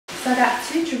So I got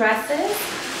two dresses.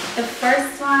 The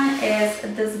first one is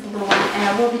this blue one, and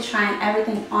I will be trying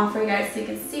everything on for you guys so you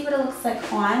can see what it looks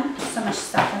like on. So much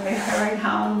stuff everywhere right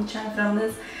now. I'm trying to film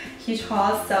this huge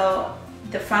haul. So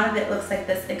the front of it looks like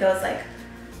this. It goes like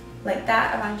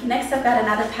that around. Next, I've got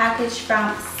another package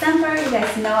from Semper. You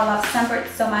guys know I love Semper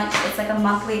so much. It's like a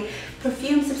monthly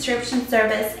perfume subscription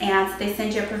service, and they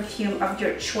send you a perfume of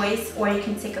your choice, or you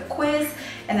can take a quiz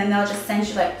and then they'll just send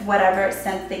you like whatever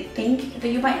scent they think that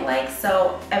you might like.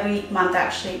 So every month I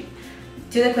actually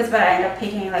do the quiz, but I end up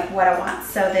picking like what I want,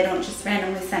 so they don't just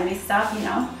randomly send me stuff, you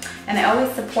know. And they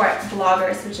always support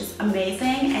bloggers, which is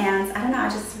amazing. And I don't know, I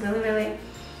just really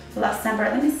love Semper.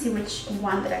 Let me see which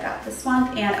one that I got this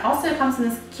month. And also it comes in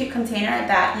this cute container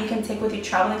that you can take with you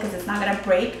traveling because it's not gonna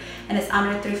break, and it's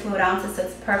under 3 fluid ounces, so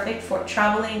it's perfect for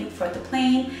traveling, for the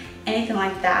plane, anything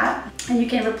like that. And you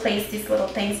can replace these little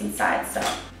things inside, so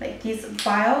like these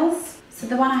vials. So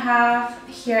the one I have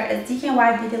here is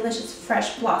DKNY Be Delicious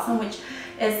Fresh Blossom, which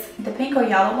is the pink or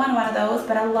yellow one of those,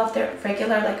 but I love their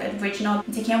regular, like original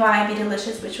DKNY Be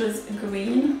Delicious, which was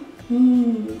green.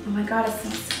 Oh my god, it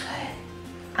smells so good.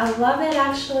 I love it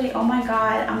actually. Oh my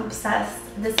god, I'm obsessed.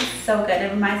 This is so good.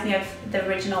 It reminds me of the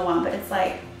original one, but it's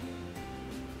like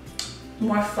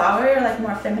more flowery or like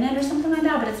more feminine or something like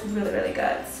that, but it's really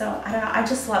good. So I don't know, I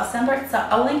just love Semper. So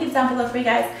I'll link it down below for you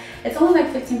guys. It's only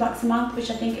like 15 bucks a month, which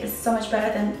I think is so much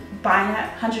better than buying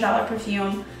a $100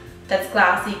 perfume that's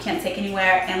glass that you can't take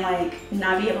anywhere and like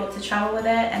not be able to travel with it,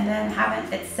 and then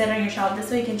have it sit on your shelf.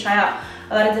 This way you can try out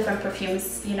a lot of different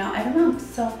perfumes, you know, every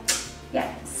month. So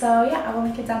yeah, I will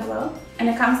link it down below. And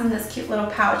it comes in this cute little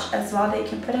pouch as well that you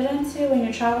can put it into when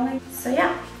you're traveling. So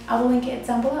yeah, I will link it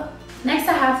down below. Next,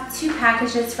 I have two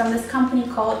packages from this company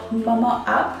called Momo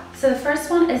Up. So the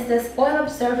first one is this oil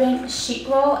absorbing sheet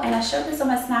roll, and I showed this on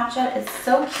my Snapchat. It's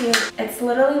so cute. It's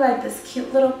literally like this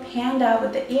cute little panda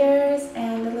with the ears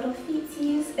and the little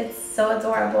feetsies. It's so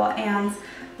adorable, and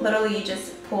literally you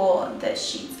just pull the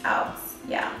sheets out,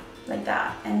 yeah, like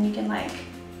that, and you can like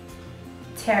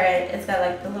tear it. It's got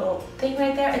like the little thing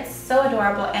right there. It's so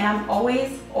adorable, and I'm always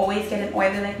getting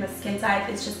oily, like my skin type.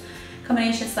 It's just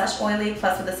combination / oily,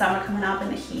 plus with the summer coming up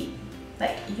and the heat,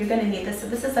 like you're gonna need this. So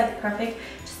this is like perfect.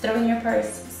 Just throw in your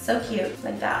purse. So cute,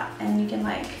 like that, and you can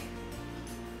like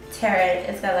tear it.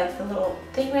 It's got like the little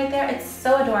thing right there. It's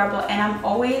so adorable, and I'm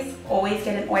always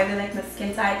getting oily, like my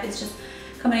skin type. It's just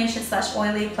combination /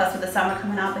 oily, plus with the summer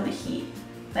coming up and the heat,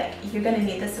 like you're gonna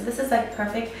need this. So this is like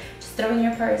perfect. Just throw in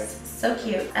your purse. So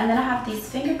cute. And then I have these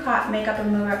finger caught makeup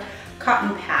remover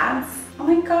cotton pads. Oh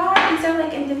my god, these are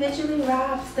like individually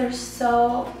wrapped. They're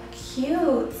so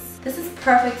cute. This is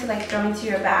perfect to like throw into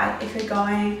your bag if you're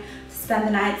going to spend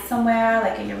the night somewhere,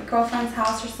 like at your girlfriend's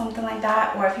house or something like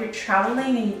that, or if you're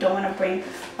traveling and you don't want to bring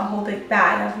a whole big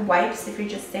bag of wipes if you're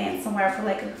just staying somewhere for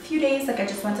like a few days. Like I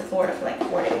just went to Florida for like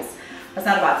 4 days. I was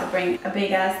not about to bring a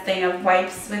big ass thing of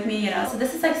wipes with me, you know. So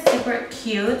this is like super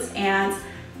cute and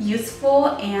useful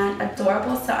and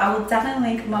adorable, so I will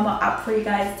definitely link Momo Up for you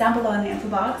guys down below in the info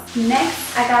box.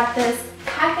 Next, I got this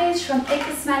package from IT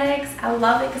Cosmetics. I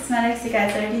love IT Cosmetics, you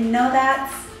guys already know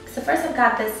that. So first I've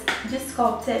got this just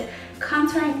sculpted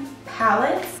contouring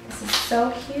palette. This is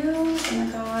so cute.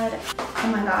 Oh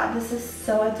my god, this is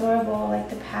so adorable. Like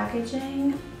the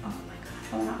packaging, oh my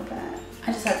god, I want to open it.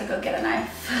 I just had to go get a knife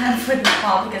for this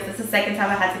haul because this is the second time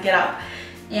I had to get up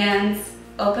and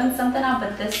open something up,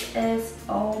 but this is,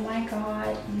 oh my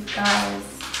god, you guys,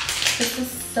 this is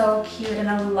so cute, and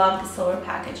I love the silver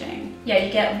packaging. Yeah,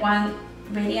 you get one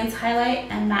radiance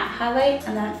highlight and matte highlight,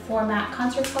 and then 4 matte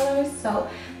contour colors. So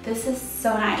this is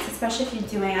so nice, especially if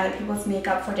you're doing other people's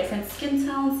makeup for different skin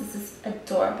tones. This is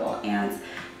adorable. And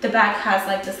the back has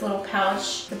like this little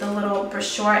pouch with a little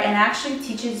brochure, and it actually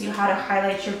teaches you how to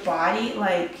highlight your body.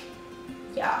 Like,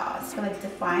 yeah, it's for like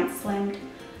defined, slimmed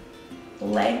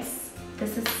legs.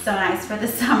 This is so nice for the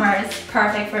summer. It's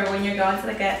perfect for when you're going to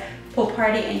like a pool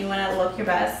party and you want to look your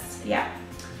best. Yeah.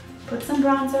 Put some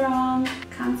bronzer on,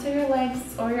 contour your legs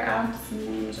or your abs,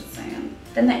 I'm just saying.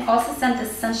 Then they also sent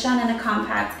this Sunshine in a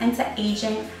Compact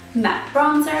Anti-Aging Matte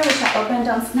Bronzer, which I opened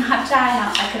on Snapchat,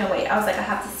 and I couldn't wait. I was like, I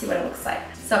have to see what it looks like.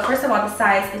 So first of all, the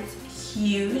size, it's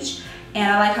huge. And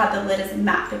I like how the lid is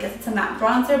matte because it's a matte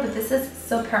bronzer, but this is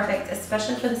so perfect,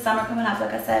 especially for the summer coming up.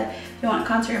 Like I said, if you want to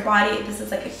contour your body, this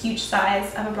is like a huge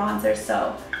size of a bronzer.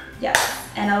 So yeah,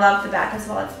 and I love the back as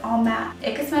well. It's all matte.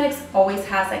 IT Cosmetics always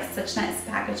has like such nice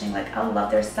packaging. Like I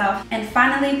love their stuff. And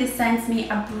finally, they sent me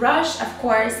a brush, of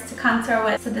course, to contour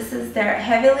with. So this is their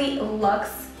Heavily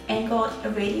Luxe angled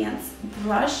radiance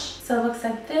brush. So it looks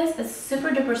like this. It's super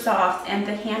duper soft and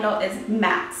the handle is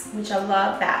matte, which I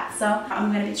love that. So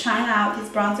I'm going to be trying out these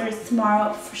bronzers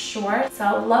tomorrow for sure.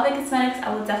 So Love It Cosmetics,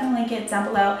 I will definitely link it down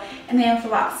below in the info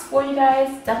box for you guys.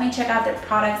 Definitely check out their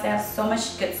products. They have so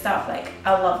much good stuff. Like,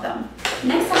 I love them.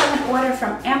 Next, I have an order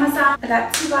from Amazon. I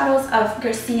got 2 bottles of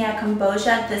Kristina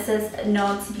Urribarres. This is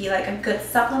known to be like a good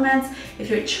supplement if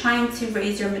you're trying to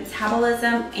raise your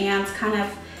metabolism and kind of,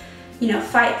 you know,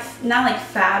 fight, not like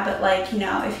fat, but like, you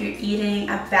know, if you're eating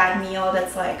a bad meal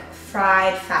that's like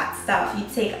fried fat stuff, you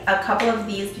take a couple of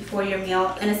these before your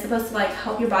meal, and it's supposed to like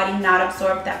help your body not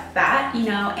absorb that fat, you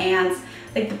know, and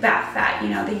like the bad fat, you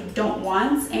know, that you don't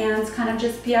want, and kind of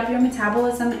just speed up your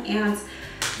metabolism and,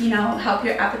 you know, help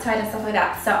your appetite and stuff like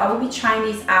that. So I will be trying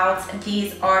these out.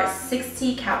 These are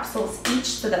 60 capsules each,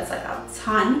 so that's like a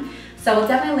ton. So I will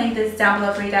definitely link this down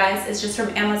below for you guys. It's just from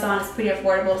Amazon. It's pretty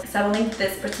affordable. So I will link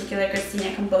this particular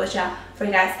Kristina Urribarres for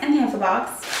you guys in the info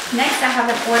box. Next, I have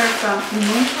an order from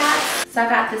Mooncat. So I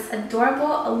got this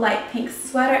adorable light pink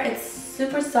sweater. It's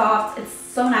super soft. It's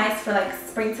so nice for like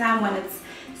springtime when it's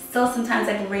still sometimes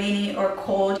like rainy or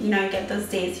cold. You know, you get those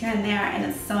days here and there, and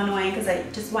it's so annoying because I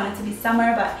just want it to be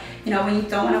summer. But you know, when you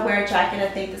don't want to wear a jacket,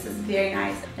 I think this is very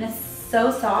nice. And it's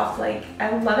so soft. Like,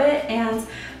 I love it. And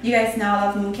you guys know I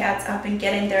love Mooncats. I've been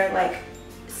getting their like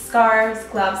scarves,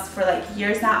 gloves for like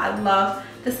years now. I love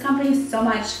this company so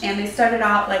much, and they started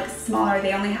out like smaller.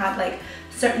 They only had like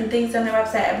certain things on their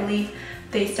website. I believe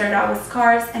they started out with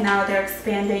scarves, and now they're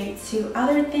expanding to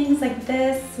other things like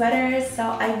this, sweaters. So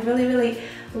I really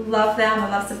love them. I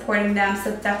love supporting them,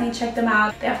 so definitely check them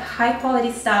out. They have high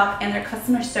quality stuff, and their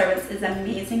customer service is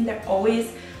amazing. They're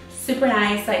always super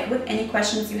nice. Like, with any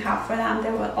questions you have for them, they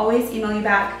will always email you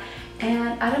back.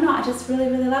 And I don't know, I just really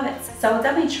love it. So I'll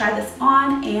definitely try this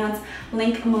on and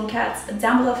link Mooncats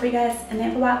down below for you guys in the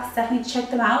info box. Definitely check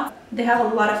them out. They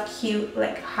have a lot of cute,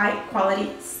 like high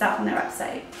quality stuff on their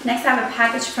website. Next, I have a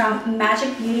package from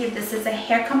Magic Beauty. This is a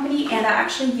hair company, and I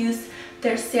actually used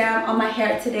their serum on my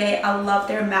hair today. I love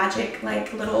their magic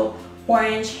like little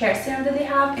orange hair serum that they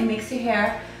have. It makes your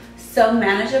hair so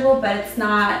manageable, but it's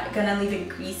not gonna leave it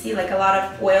greasy like a lot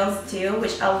of oils do,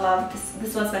 which I love.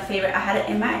 This one's my favorite. I had it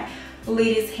in my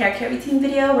ladies hair care routine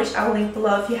video, which I will link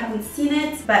below if you haven't seen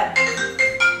it. But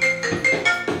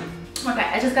okay,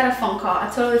 I just got a phone call. I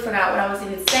totally forgot what I was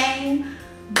even saying,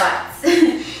 but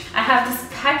I have this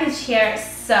package here,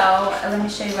 so let me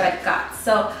show you what I got.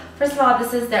 So first of all,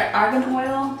 this is their argan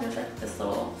oil. There's like this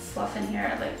little fluff in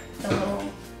here, like the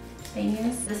little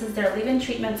thingies. This is their leave-in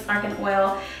treatments argan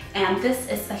oil, and this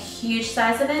is a huge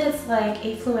size of it. It's like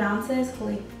 8 fluid ounces.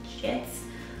 Holy shit,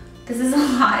 this is a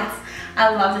lot.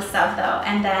 I love this stuff though.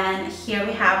 And then here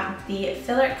we have the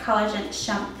filler collagen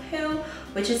shampoo,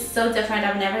 which is so different.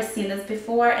 I've never seen this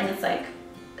before, and it's like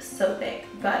so big.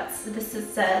 But this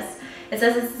says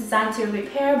it's designed to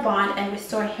repair, bond, and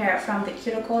restore hair from the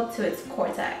cuticle to its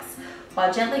cortex,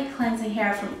 while gently cleansing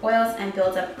hair from oils and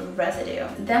build up residue.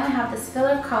 Then we have this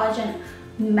filler collagen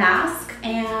mask,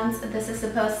 and this is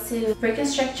supposed to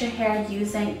reconstruct your hair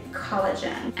using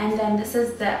collagen. And then this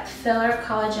is the filler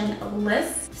collagen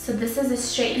list. So this is a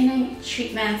straightening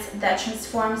treatment that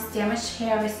transforms damaged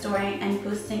hair, restoring and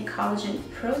boosting collagen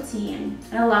protein.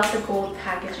 And I love the gold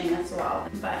packaging as well.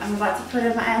 But I'm about to put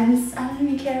it in my hands. I don't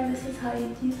even care if this is how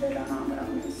you use it or not, but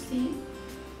I'm gonna see.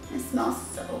 It smells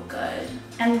so good.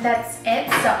 And that's it.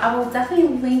 So I will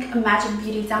definitely link Magic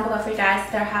Beauty down below for you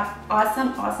guys. They have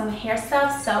awesome hair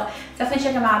stuff, so definitely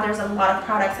check them out. There's a lot of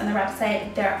products on their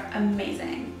website. They're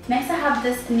amazing. Next, I have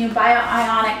this new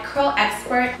Bio-Ionic Curl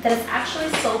Expert that is actually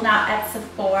sold now at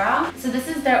Sephora. So this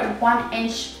is their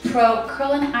 1-inch Pro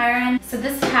Curling Iron. So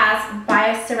this has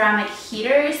bioceramic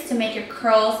heaters to make your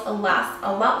curls last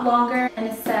a lot longer. And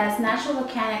it says natural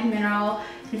volcanic mineral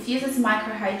infuses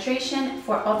microhydration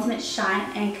for ultimate shine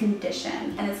and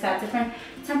condition. And it's got different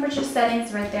temperature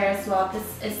settings right there as well.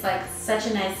 This is like such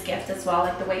a nice gift as well,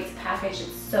 like the way it's packaged,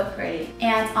 it's so pretty.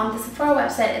 And on the Sephora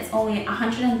website, it's only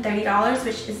 $130,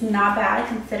 which is not bad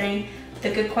considering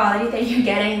the good quality that you're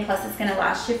getting, plus it's gonna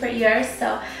last you for years.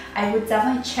 So I would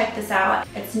definitely check this out.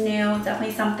 It's new,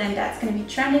 definitely something that's gonna be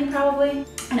trending probably.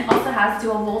 And it also has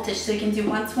dual voltage, so you can do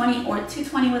 120 or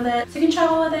 220 with it. So you can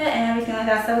travel with it and everything like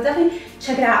that. So I would definitely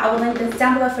check it out. I will link this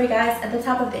down below for you guys at the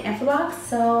top of the info box.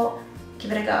 So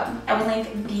give it a go. I will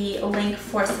link the link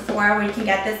for Sephora where you can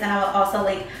get this, and I will also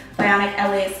link Bionic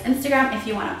LA's Instagram if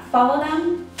you want to follow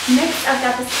them. Next, I've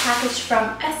got this package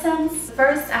from Essence.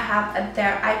 First, I have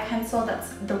their eye pencil,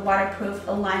 that's the waterproof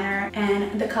liner,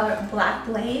 and the color Black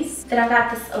Blaze. Then I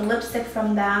got this lipstick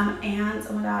from them, and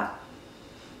oh my god,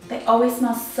 They always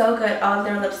smell so good, all of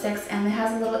their lipsticks, and it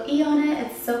has a little E on it.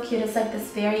 It's so cute. It's like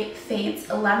this very faint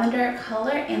lavender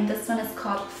color, and this one is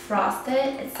called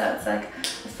Frosted. So it's like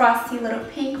a frosty little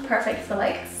pink, perfect for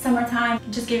like summertime.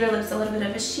 Just give your lips a little bit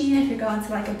of a sheen if you're going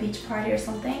to like a beach party or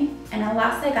something. And then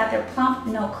lastly, I got their Plump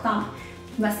No Clump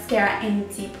mascara in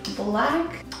deep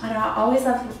black. I don't know, I always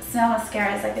love smell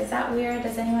mascaras. Like, is that weird?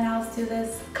 Does anyone else do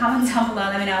this? Comment down below,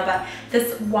 let me know. But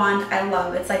this wand I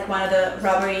love. It's like one of the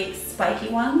rubbery spiky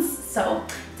ones, so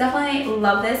definitely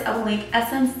love this. I will link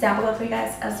Essence down below for you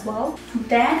guys as well.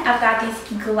 Then I've got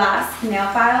these glass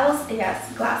nail files.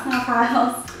 Yes, glass nail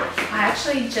files. I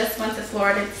actually just went to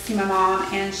Florida to see my mom,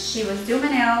 and she was doing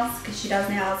my nails because she does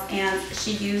nails, and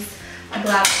she used a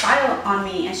glass file on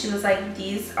me, and she was like,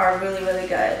 these are really, really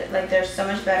good. Like, they're so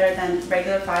much better than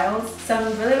regular files. So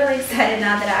I'm really, really excited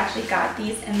now that I actually got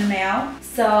these in the mail.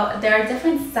 So there are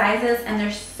different sizes, and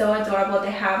they're so adorable.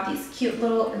 They have these cute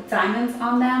little diamonds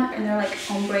on them, and they're like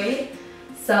ombre.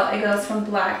 So it goes from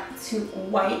black to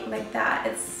white like that.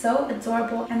 It's so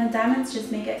adorable, and the diamonds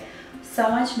just make it so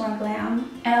much more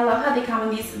glam. And I love how they come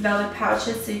in these velvet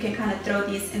pouches, so you can kind of throw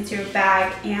these into your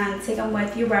bag and take them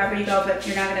with you wherever you go, but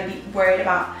you're not going to be worried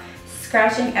about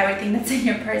scratching everything that's in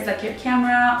your purse, like your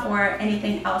camera or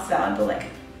anything else valuable, like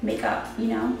makeup, you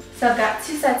know. So I've got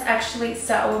 2 sets actually,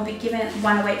 so I will be giving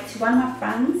one away to one of my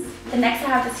friends. The next I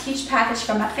have this huge package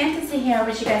from my Fantasy Hair,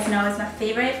 which you guys know is my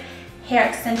favorite hair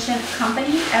extension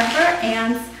company ever,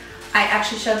 and I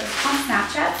actually showed this on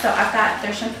Snapchat. So I've got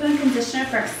their shampoo and conditioner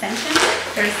for extensions.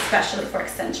 They're especially for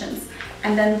extensions.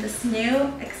 And then this new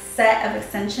set of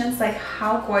extensions, like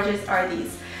how gorgeous are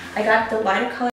these? I got the lighter color